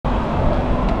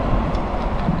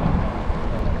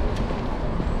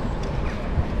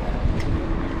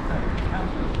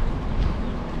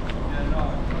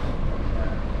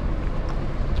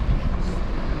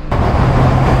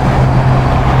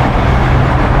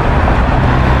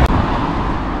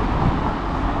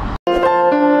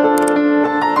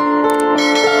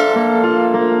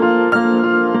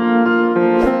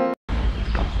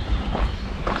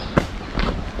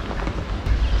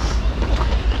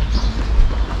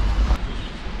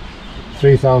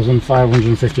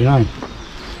3,559.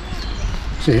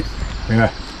 See it? Yeah.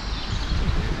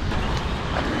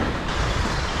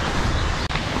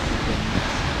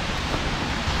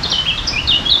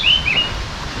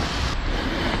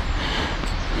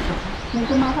 May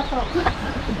kumakatok.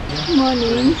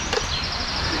 Morning.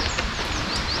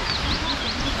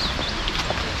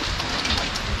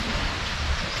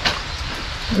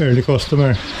 Early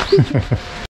customer.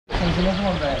 There's another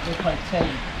one there, it's like 10.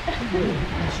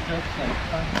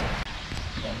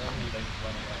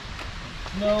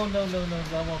 No, that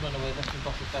won't run away, that's the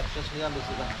box of that. Just that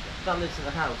lives in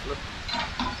the house, look.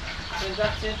 So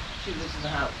that's it, she lives in the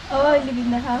house. Oh, I live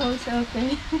in the house,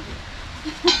 okay.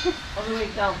 On the way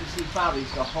down we see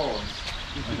Barry's got horns.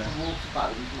 You can walk to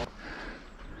Barry's.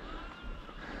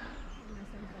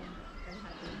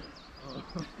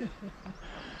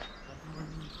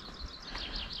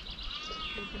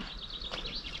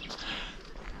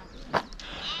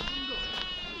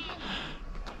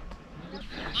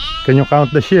 Can you count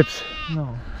the ships?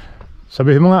 No.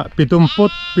 Sabihin mo nga,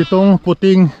 77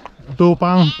 puting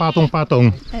tupang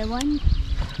patong-patong. Ewan.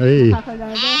 Hey, Kakagada.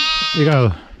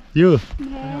 ikaw, you.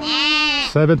 Meh.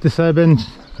 77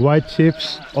 white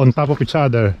ships on top of each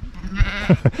other.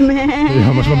 Meh. Yeah,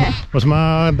 mas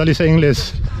madali sa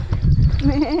English.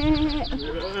 Meh.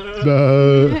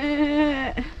 Dali.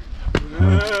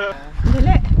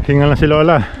 Hingal na si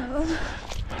Lola.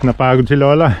 Napagod si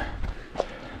Lola.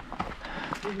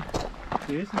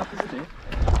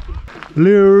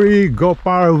 Leary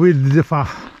Gopar with the fa.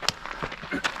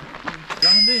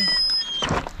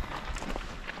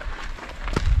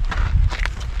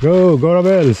 Go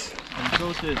Rebels. I'm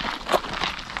sorted.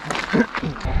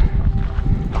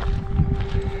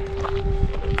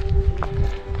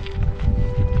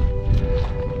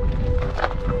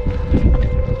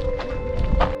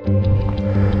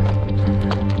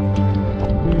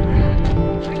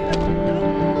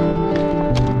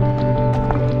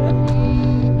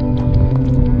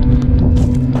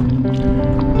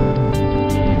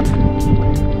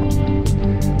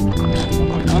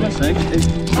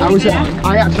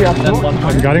 I actually have to.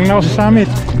 Galing na ako sa summit.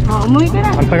 Oh, umuwi ka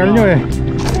na. Ang tagal nyo eh.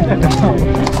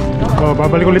 Oh,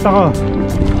 babalik ulit ako.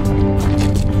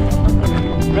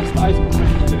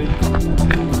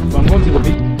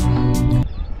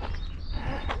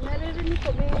 Naririnig ko,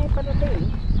 may parating.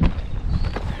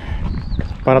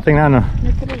 Parating na ano?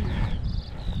 Na train.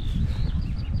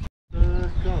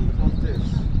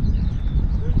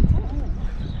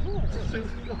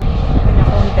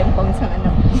 Pinakauntan pang sa ano.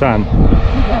 Saan?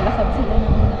 Naglalakad sila ng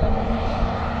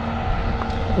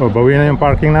Oh, bawi na yung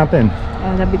parking natin.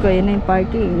 sabi ko, yun na yung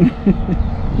parking.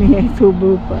 May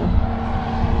subo pa.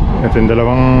 Ito yung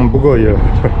dalawang bugoy. Oh.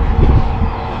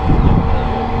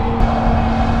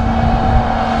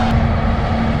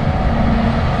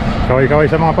 Kaway-kaway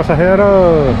sa mga pasahero.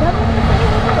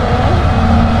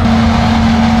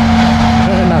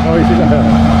 Nakaway sila.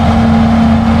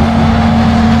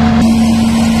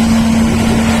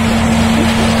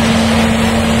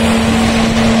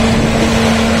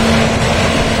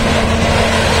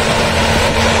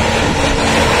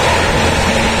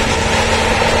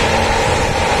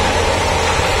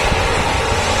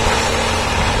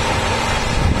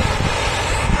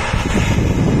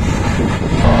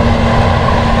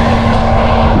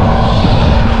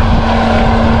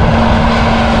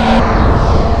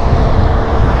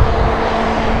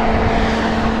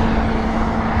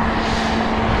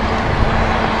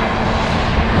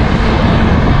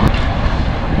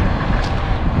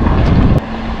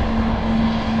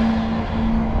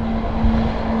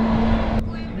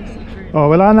 Oh,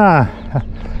 wala na.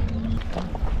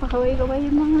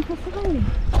 Pakaway-kaway yung mga kasakay.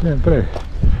 Siyempre,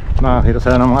 nakakita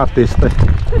sila ng mga artista.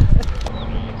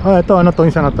 Ah, ito, ano to?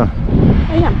 Isa na to?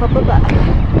 Ayan, pababa.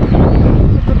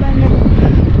 Pababa na.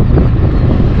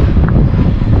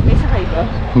 May sakay ba?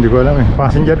 Hindi ko alam eh.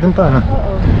 Passenger din to, ano?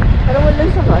 Oo. Pero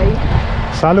walang sakay.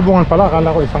 Salubungan pala,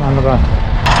 akala ko isang ano ka.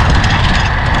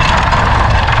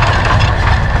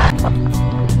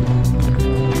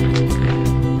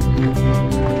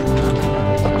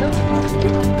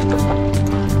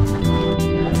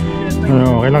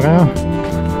 Okay lang kayo?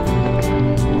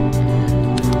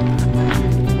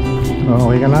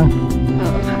 Okay ka lang?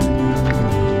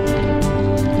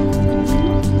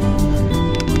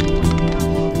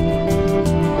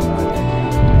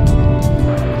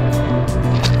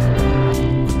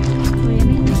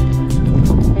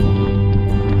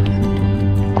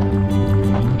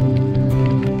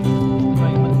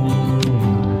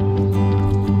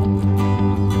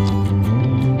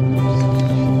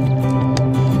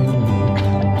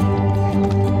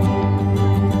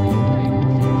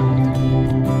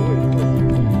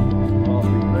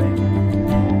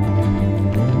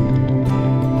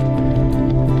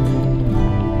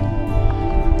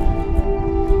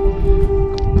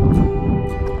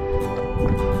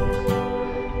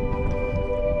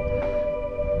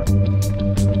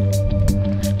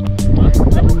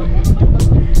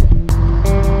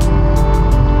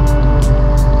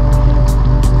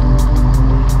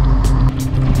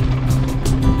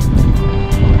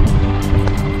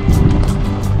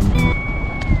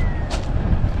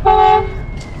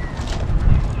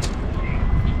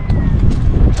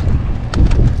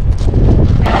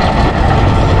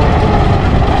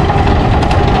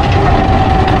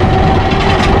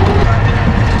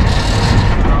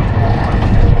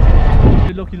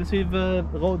 You'll see the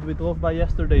road we drove by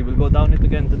yesterday. We'll go down it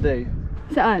again today.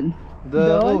 Saan?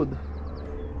 The Doon? road.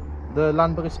 The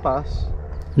Llanberis Path.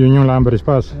 Yun yung Llanberis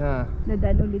Path. Yeah.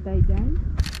 Dadaan ulit tayo dyan?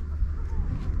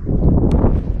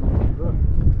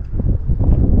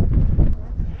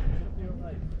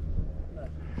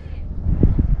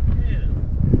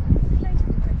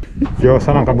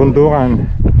 Diyosa ng kabundukan.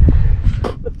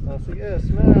 Sige,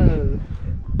 smell.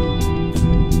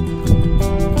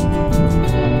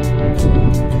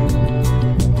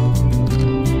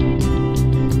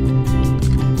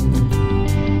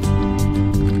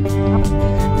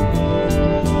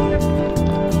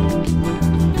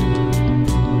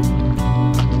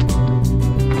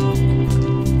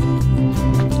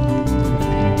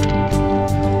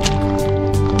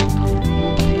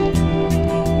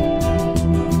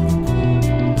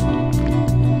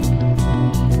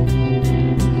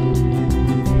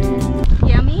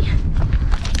 Yummy?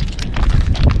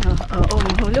 Oo,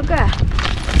 mahulog ka.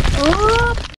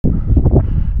 Oh!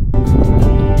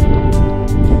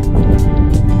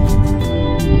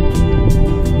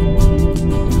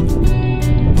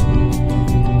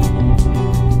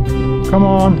 Come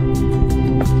on!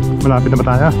 Malapit na ba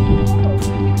tayo?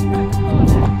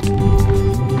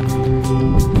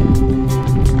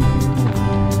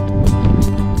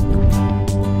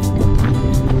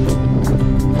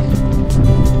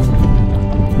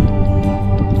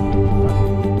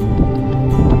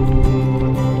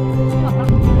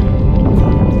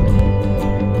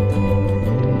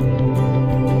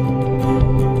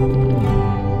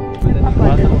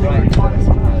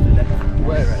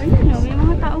 Ayun, may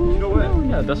mga taong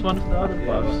Yeah, that's one of the other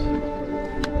paths.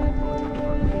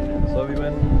 So we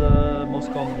went the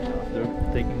most common after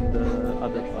taking the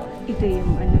other path. ito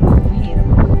yung ano, mahirap.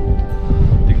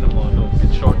 Tignan mo, no,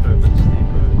 it's shorter but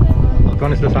steeper. Which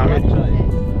one is the summit?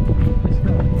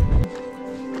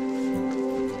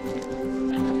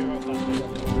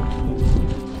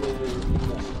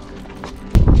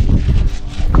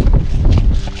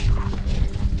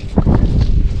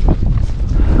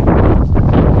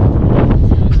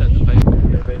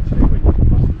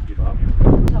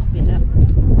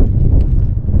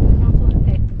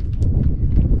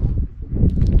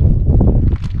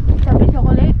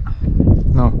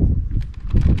 No.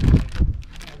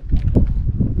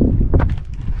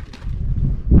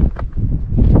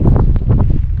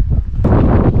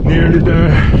 Nearly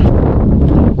there.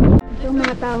 Yung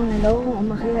mga taong nalawang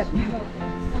umakyat.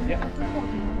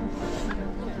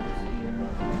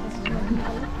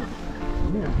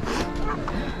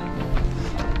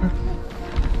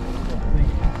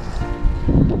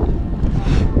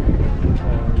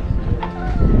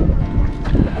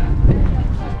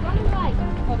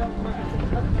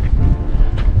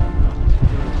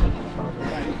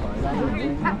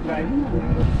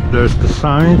 There's the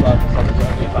sign,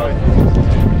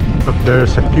 but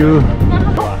there's a queue.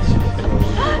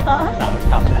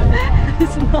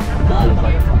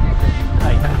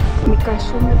 May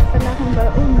kasunod pala kang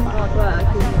baon.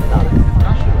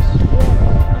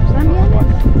 Saan yan?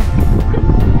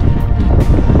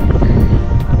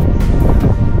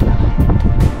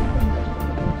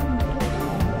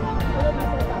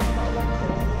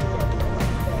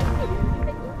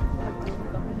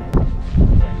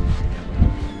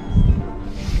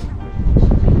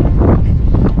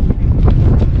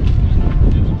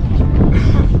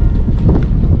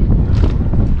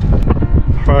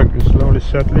 Fog is slowly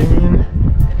settling in.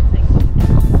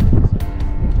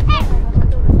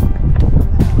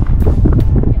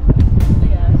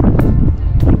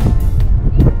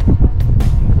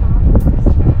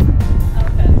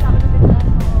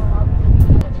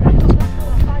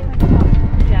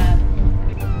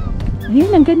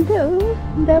 Ayun, ang ganda oh.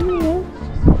 Ang dami oh.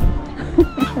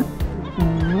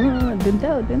 Doon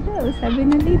daw. Sabi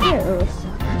ng leader oh.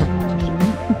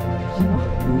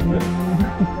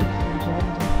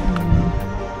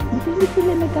 Hindi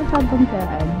sila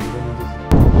nagkakabanggaan.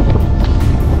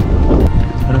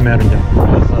 Ano meron dyan?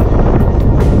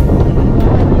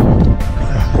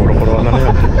 Puro corona na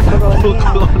yun.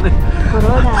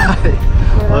 Corona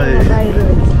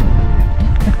virus.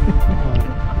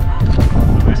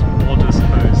 Water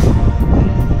suppose.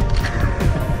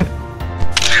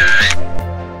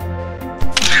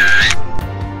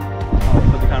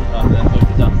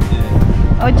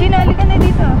 O, Gina, halika na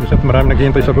dito. Bisa't marami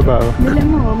naghihintay sa baba. Oh. Dala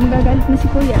mo, magagalit na si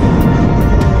Kuya.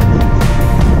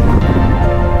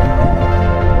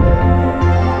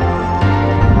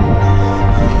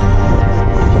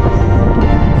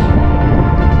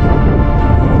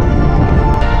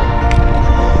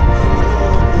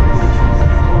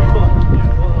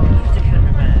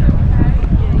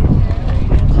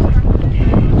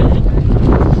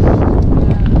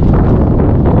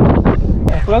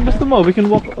 Well, gusto mo, we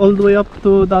can walk all the way up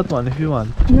to that one if you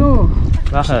want. No.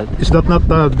 Bakit? Is that not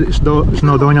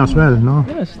Snowdon as well? No?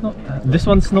 Yes, no. This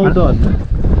one's Snowdon.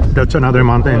 That's another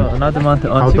mountain. Another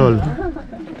mountain. How tall?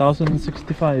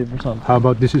 1065 or something. How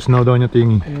about this is Snowdon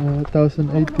thingy?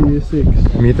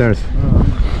 1086 Meters.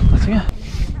 Sige.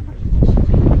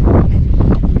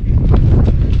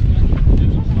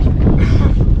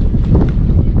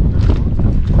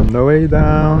 On the way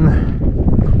down.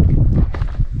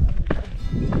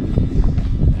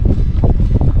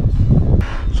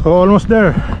 So almost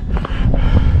there.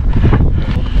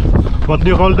 What do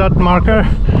you call that marker? I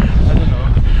don't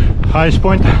know. Highest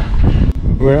point.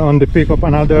 We're on the peak of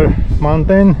another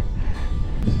mountain.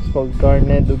 It's called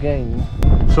Gwynedd again.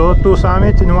 So 2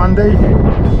 summits in one day.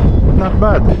 Not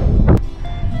bad.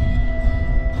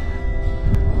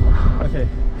 Okay.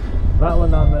 That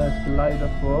one on the glider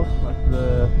for, like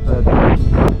the third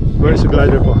one. Where's the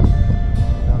glider for?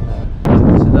 Down there.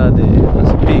 So that's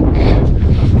a peak.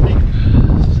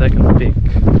 Second peak.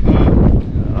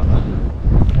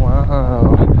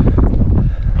 Wow.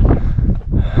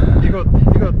 Ikot.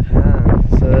 Yan.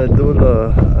 Sa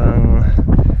dulo ang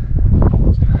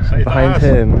behind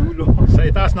him. Sa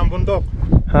itaas ng bundok.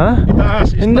 Ha?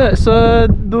 Itaas. Hindi, sa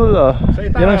dulo. Sa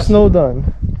itaas. Yan ang Snowdon.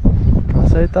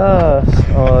 Sa itaas.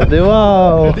 Oh, di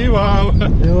wow. Di wow.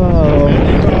 Di wow.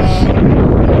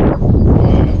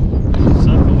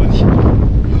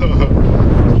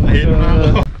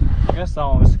 I guess that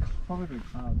one was probably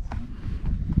clouds.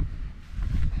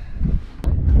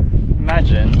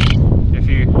 Imagine if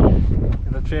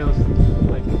the trail's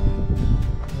like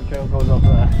the trail goes up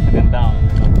there and then down and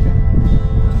then up again.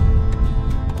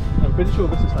 I'm pretty sure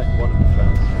this is like one of the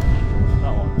trails.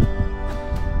 That one.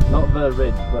 Not the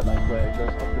ridge, but like where it goes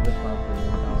up to this mountain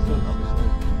and down to another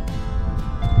slope.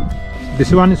 This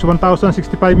one is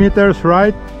 1065 meters,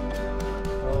 right?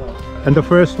 Oh. And the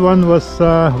first one was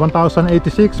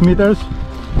 1086 meters.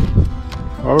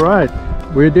 Alright,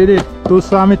 we did it. 2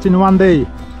 summits in one day.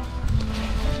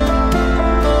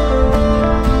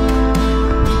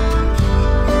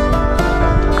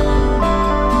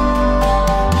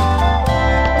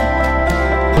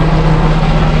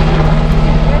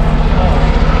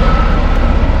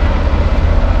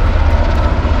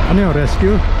 Ano yung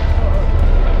rescue?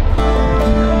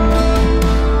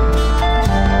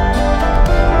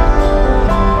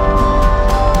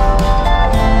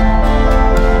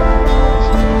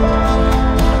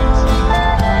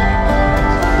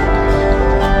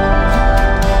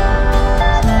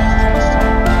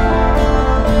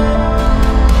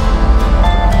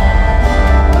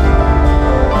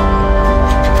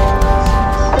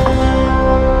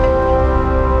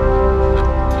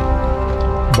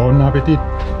 Bon appetit.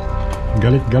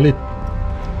 Galit.